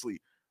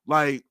 honestly.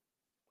 Like,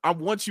 I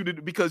want you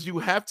to, because you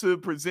have to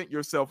present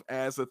yourself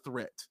as a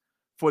threat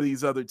for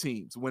these other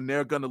teams. When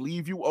they're going to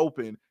leave you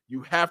open,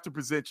 you have to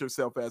present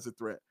yourself as a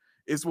threat.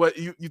 It's what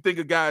you think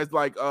of guys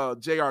like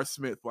J.R.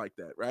 Smith like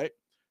that, right?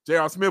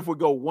 J.R. Smith would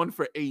go 1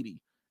 for 80.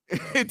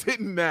 It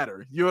didn't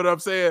matter. You know what I'm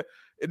saying?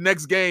 The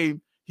next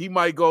game, he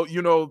might go,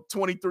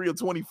 23 or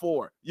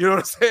 24. You know what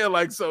I'm saying?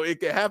 Like, so it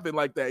can happen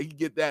like that. He can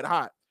get that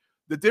hot.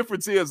 The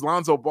difference is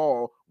Lonzo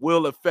Ball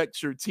will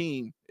affect your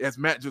team, as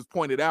Matt just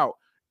pointed out,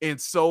 in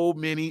so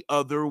many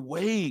other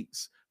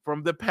ways,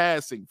 from the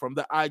passing, from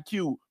the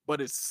IQ,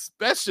 but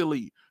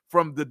especially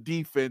from the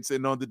defense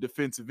and on the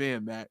defensive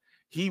end, Matt.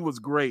 He was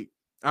great.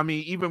 I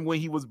mean, even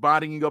when he was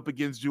bodying up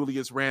against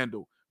Julius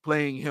Randle,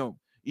 playing him,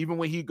 even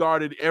when he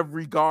guarded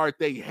every guard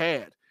they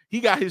had, he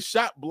got his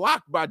shot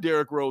blocked by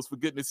Derrick Rose, for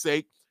goodness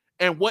sake.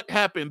 And what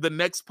happened the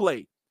next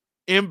play?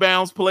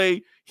 Inbounds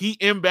play. He's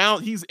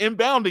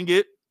inbounding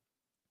it.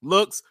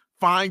 looks,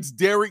 finds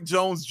Derrick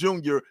Jones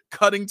Jr.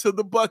 cutting to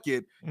the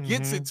bucket,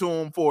 gets it to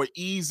him for an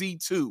easy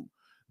 2.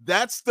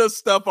 That's the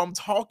stuff I'm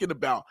talking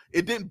about.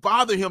 It didn't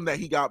bother him that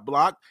he got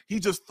blocked. He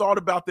just thought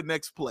about the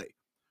next play.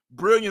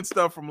 Brilliant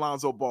stuff from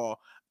Lonzo Ball.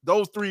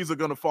 Those threes are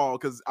going to fall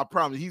because I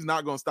promise he's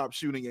not going to stop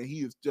shooting, and he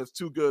is just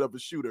too good of a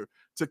shooter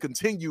to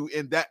continue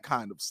in that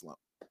kind of slump.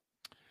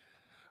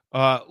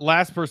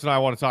 Last person I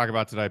want to talk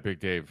about tonight, Big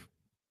Dave,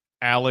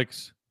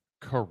 Alex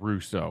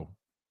Caruso.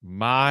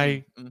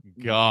 My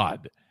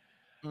God.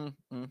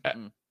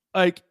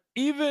 Like,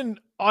 even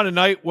on a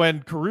night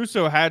when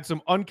Caruso had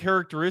some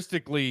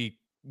uncharacteristically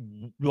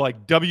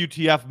like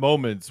WTF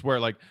moments where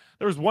like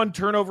there was one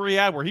turnover he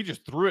had where he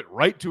just threw it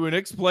right to an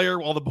Knicks player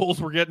while the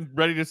Bulls were getting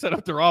ready to set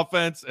up their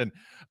offense. And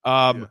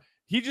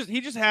he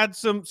just had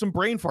some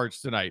brain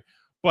farts tonight.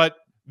 But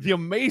the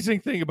amazing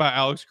thing about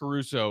Alex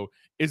Caruso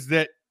is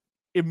that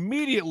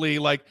immediately,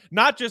 like,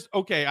 not just,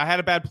 okay, I had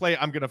a bad play,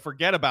 I'm going to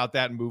forget about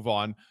that and move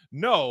on.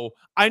 No,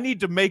 I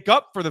need to make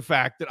up for the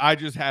fact that I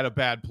just had a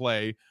bad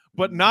play,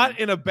 but not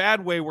in a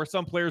bad way where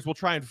some players will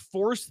try and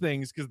force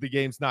things because the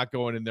game's not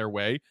going in their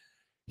way.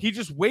 He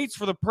just waits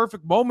for the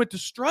perfect moment to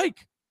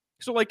strike.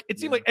 So, like, it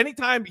seemed like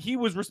anytime he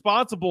was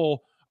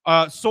responsible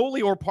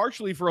solely or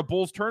partially for a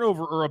Bulls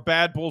turnover or a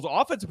bad Bulls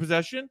offensive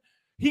possession,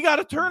 he got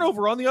a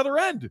turnover on the other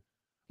end.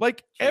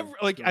 Like,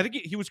 I think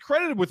he was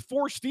credited with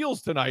 4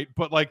 steals tonight,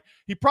 but like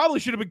he probably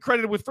should have been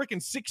credited with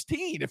freaking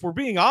 16 if we're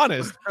being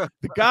honest.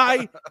 The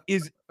guy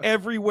is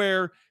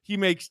everywhere. He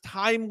makes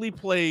timely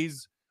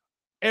plays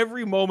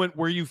every moment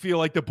where you feel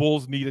like the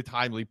Bulls need a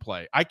timely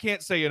play. I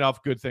can't say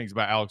enough good things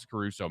about Alex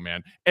Caruso,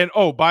 man. And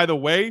oh, by the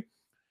way,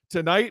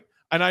 tonight,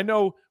 and I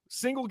know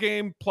single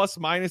game plus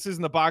minuses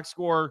in the box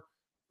score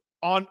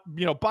on,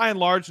 by and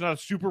large, not a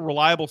super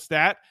reliable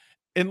stat,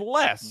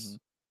 unless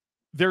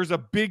there's a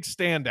big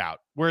standout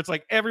where it's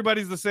like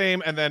everybody's the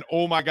same. And then,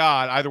 oh my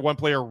God, either one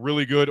player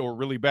really good or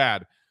really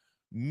bad.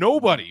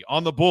 Nobody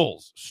on the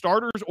Bulls,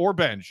 starters or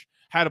bench,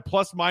 had a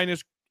plus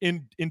minus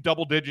in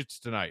double digits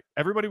tonight.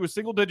 Everybody was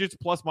single digits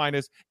plus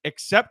minus,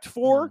 except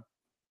for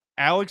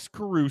Alex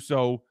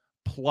Caruso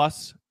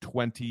plus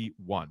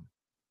 21.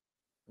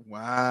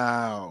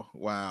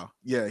 Wow.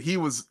 Yeah, he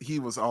was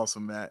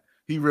awesome, Matt.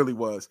 He really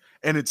was.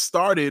 And it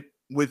started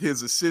with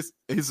his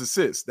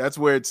assist. That's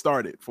where it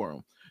started for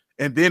him.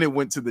 And then it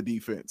went to the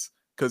defense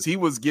because he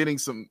was getting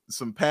some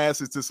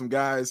passes to some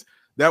guys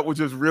that were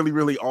just really,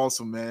 really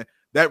awesome, man.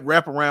 That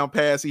wraparound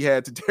pass he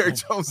had to Derrick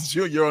Jones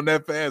Jr. on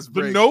that fast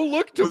break. The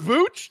no-look to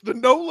Vooch? The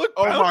no-look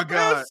Oh, my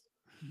pass? God.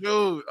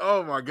 Dude,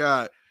 oh, my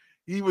God.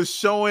 He was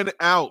showing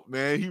out,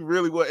 man. He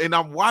really was. And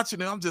I'm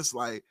watching it. I'm just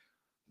like,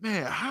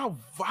 man, how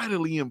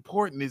vitally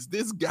important is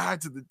this guy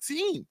to the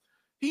team?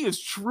 He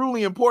is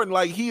truly important.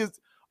 Like, he is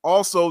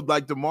also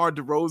like DeMar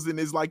DeRozan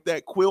is like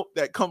that quilt,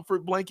 that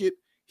comfort blanket.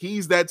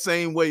 He's that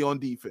same way on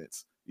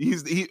defense.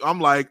 I'm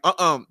like,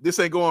 this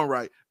ain't going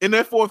right. In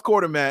that fourth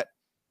quarter, Matt,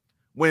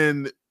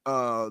 when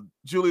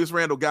Julius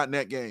Randle got in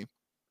that game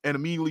and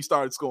immediately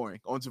started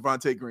scoring on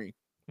Javonte Green,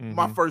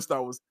 my first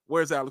thought was,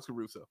 where's Alex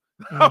Caruso?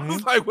 I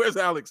was like, where's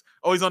Alex?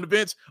 Oh, he's on the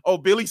bench. Oh,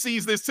 Billy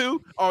sees this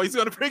too. Oh, he's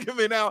going to bring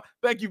him in now.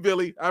 Thank you,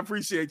 Billy. I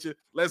appreciate you.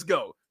 Let's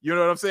go. You know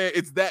what I'm saying?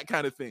 It's that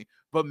kind of thing.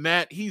 But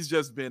Matt, he's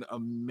just been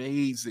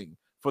amazing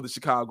for the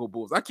Chicago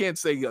Bulls. I can't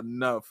say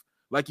enough.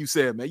 Like you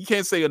said, man, you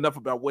can't say enough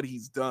about what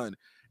he's done.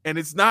 And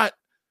it's not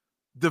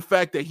the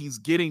fact that he's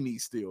getting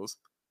these steals.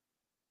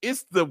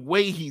 It's the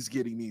way he's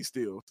getting these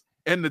steals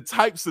and the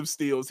types of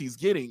steals he's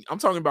getting. I'm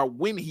talking about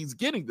when he's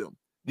getting them.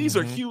 These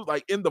are huge,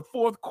 like in the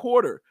fourth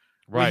quarter,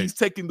 right? He's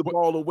taking the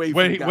ball away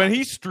when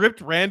he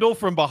stripped Randall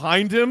from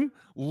behind him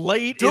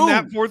late in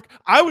that fourth.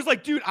 I was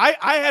like, dude, I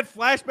had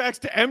flashbacks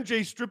to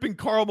MJ stripping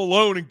Karl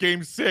Malone in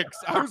Game 6.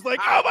 I was like,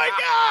 oh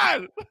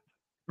my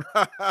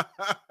God.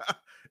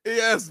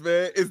 Yes,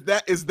 man.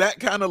 It's that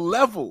kind of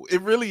level.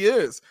 It really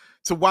is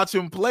to watch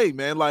him play,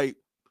 man. Like,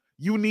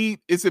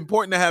 it's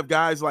important to have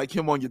guys like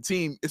him on your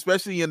team,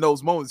 especially in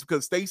those moments,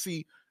 because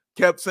Stacey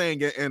kept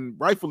saying, and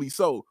rightfully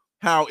so,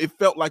 how it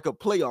felt like a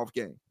playoff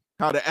game,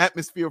 how the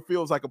atmosphere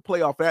feels like a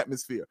playoff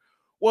atmosphere.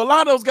 Well, a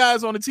lot of those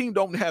guys on the team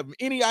don't have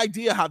any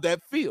idea how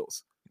that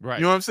feels. Right.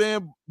 You know what I'm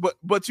saying?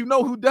 But you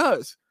know who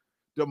does?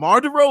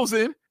 DeMar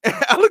DeRozan and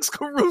Alex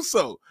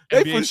Caruso.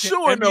 They for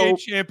sure know. NBA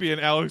champion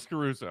Alex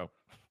Caruso.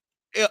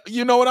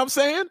 You know what I'm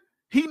saying?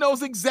 He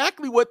knows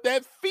exactly what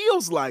that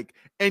feels like.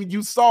 And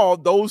you saw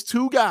those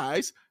two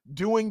guys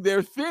doing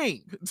their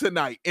thing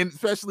tonight, and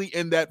especially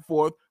in that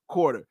fourth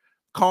quarter,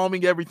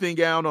 calming everything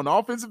down on the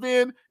offensive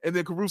end, and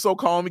then Caruso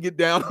calming it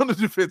down on the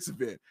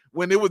defensive end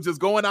when it was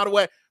just going out of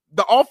way.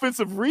 The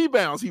offensive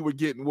rebounds he was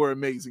getting were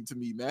amazing to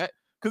me, Matt,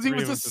 because he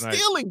was just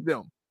stealing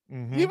them.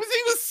 He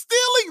was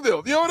stealing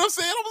them. You know what I'm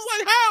saying? I was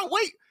like, how?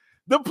 Wait.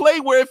 The play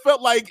where it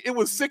felt like it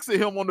was 6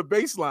 of him on the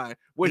baseline,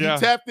 where he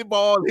tapped the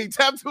ball, he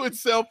tapped to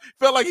himself,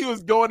 felt like he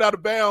was going out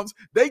of bounds.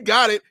 They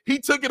got it. He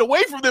took it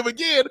away from them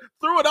again,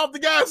 threw it off the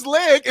guy's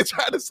leg and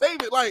tried to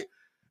save it. Like,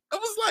 it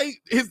was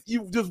like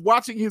you just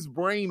watching his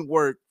brain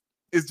work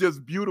is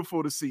just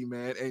beautiful to see,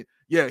 man. And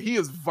Yeah, he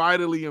is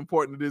vitally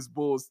important to this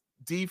Bulls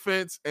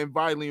defense and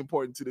vitally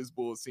important to this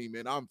Bulls team,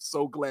 and I'm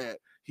so glad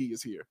he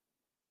is here.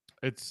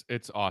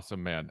 It's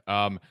awesome, man.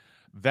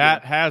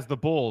 That has the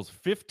Bulls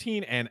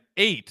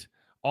 15-8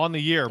 on the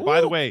year. Ooh.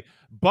 By the way,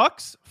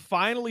 Bucks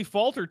finally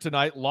faltered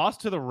tonight,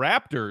 lost to the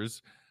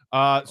Raptors.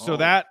 So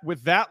that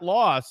with that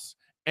loss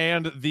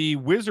and the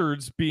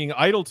Wizards being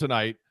idle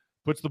tonight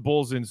puts the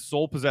Bulls in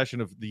sole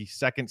possession of the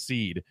second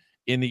seed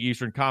in the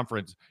Eastern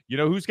Conference. You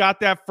know who's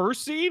got that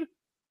first seed?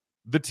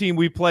 The team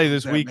we play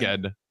this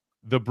weekend,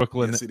 the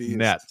Brooklyn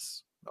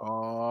Nets.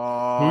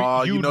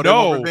 Oh, you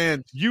know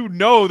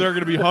they're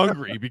going to be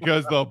hungry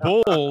because the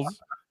Bulls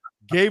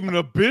gave them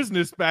a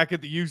business back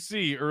at the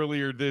UC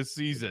earlier this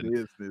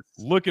season.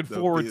 Looking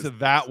forward to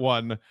that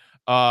one.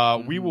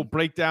 We will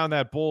break down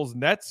that Bulls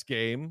Nets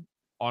game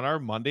on our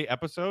Monday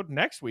episode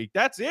next week.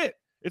 That's it.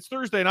 It's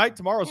Thursday night.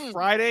 Tomorrow's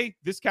Friday.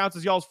 This counts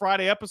as y'all's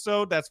Friday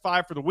episode. That's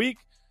 5 for the week.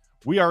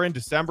 We are in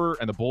December,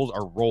 and the Bulls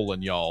are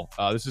rolling, y'all.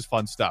 This is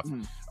fun stuff.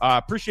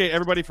 Appreciate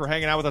everybody for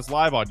hanging out with us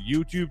live on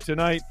YouTube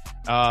tonight.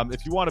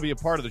 If you want to be a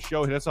part of the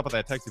show, hit us up at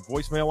that texted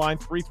voicemail line,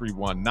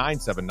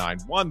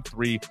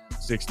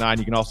 331-979-1369.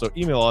 You can also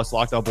email us,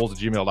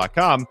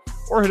 lockdownbulls@gmail.com,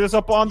 or hit us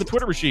up on the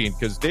Twitter machine,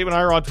 because Dave and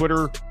I are on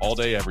Twitter all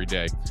day, every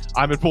day.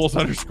 I'm at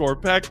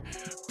Bulls_Peck.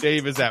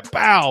 Dave is at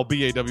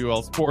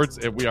BAWL Sports,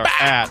 and we are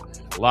at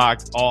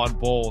Locked On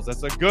Bulls.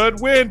 That's a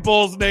good win,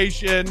 Bulls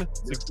Nation.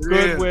 It's a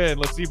good win.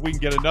 Let's see if we can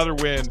get another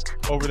win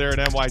over there in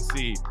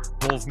NYC.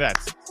 Bulls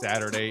Nets,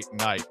 Saturday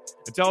night.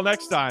 Until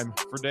next time,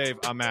 for Dave,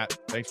 I'm Matt.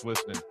 Thanks for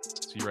listening.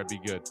 See you, Red. Be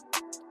good.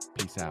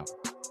 Peace out.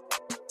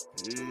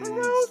 Peace.